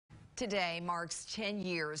Today marks 10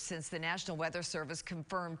 years since the National Weather Service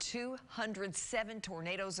confirmed 207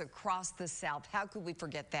 tornadoes across the South. How could we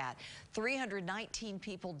forget that? 319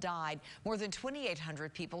 people died. More than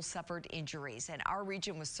 2,800 people suffered injuries, and our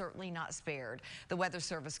region was certainly not spared. The Weather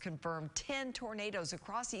Service confirmed 10 tornadoes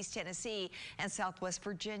across East Tennessee and Southwest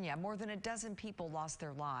Virginia. More than a dozen people lost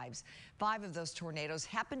their lives. 5 of those tornadoes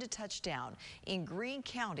happened to touch down in Greene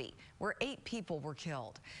County, where 8 people were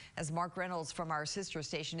killed. As Mark Reynolds from our sister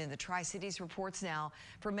station in the Tri-Cities reports now,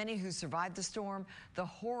 for many who survived the storm, the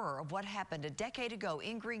horror of what happened a decade ago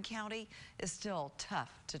in Greene County is still tough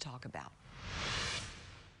to talk about.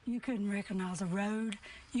 You couldn't recognize a road.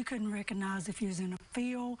 You couldn't recognize if you was in a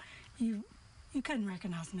field. You couldn't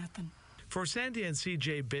recognize nothing. For Sandy and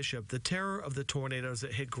C.J. Bishop, the terror of the tornadoes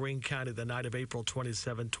that hit Greene County the night of April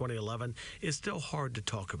 27, 2011 is still hard to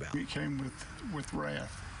talk about. It came with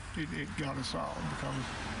wrath. It got us all because,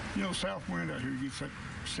 you know, south wind out here gets like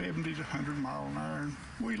 70 to 100 mile an hour, and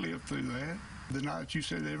we lived through that. The night you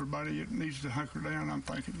said everybody needs to hunker down, I'm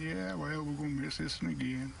thinking, yeah, well, we're going to miss this one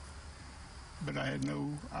again. But I had no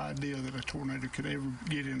idea that a tornado could ever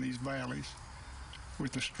get in these valleys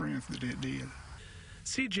with the strength that it did.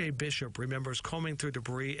 C.J. Bishop remembers combing through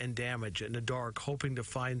debris and damage in the dark, hoping to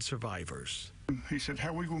find survivors. He said, how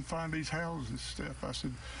are we going to find these houses and stuff? I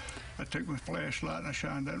said, I took my flashlight and I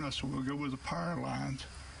shined out and I said, we'll go with the power lines.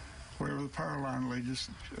 Wherever the power line leads,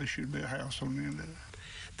 there should be a house on the end of it.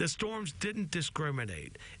 The storms didn't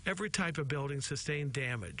discriminate. Every type of building sustained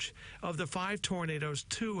damage. Of the 5 tornadoes,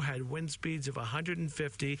 2 had wind speeds of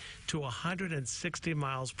 150 to 160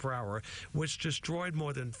 miles per hour, which destroyed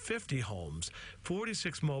more than 50 homes,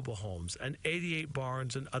 46 mobile homes, and 88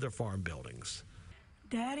 barns and other farm buildings.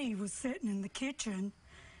 Daddy was sitting in the kitchen,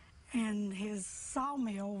 and his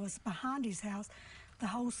sawmill was behind his house. The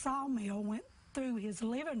whole sawmill went through his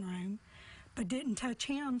living room, but didn't touch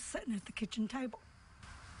him sitting at the kitchen table.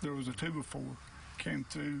 There was a 2x4 came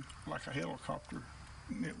through like a helicopter,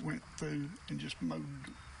 and it went through and just mowed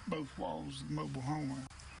both walls of the mobile home out.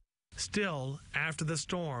 Still, after the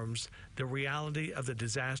storms, the reality of the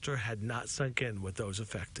disaster had not sunk in with those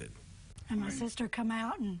affected. And my sister come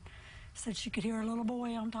out and said she could hear a little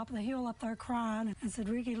boy on top of the hill up there crying, and said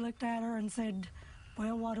Ricky looked at her and said,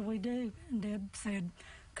 well, what do we do? And Deb said,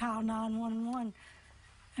 call 911.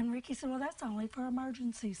 And Ricky said, well, that's only for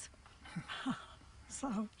emergencies.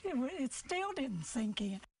 So it still didn't sink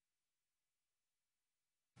in.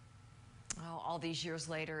 Oh, all these years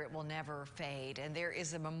later, it will never fade. And there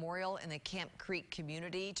is a memorial in the Camp Creek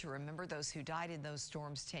community to remember those who died in those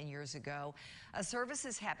storms 10 years ago. A service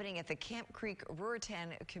is happening at the Camp Creek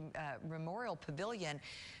Ruritan Memorial Pavilion.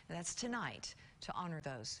 And that's tonight to honor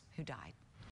those who died.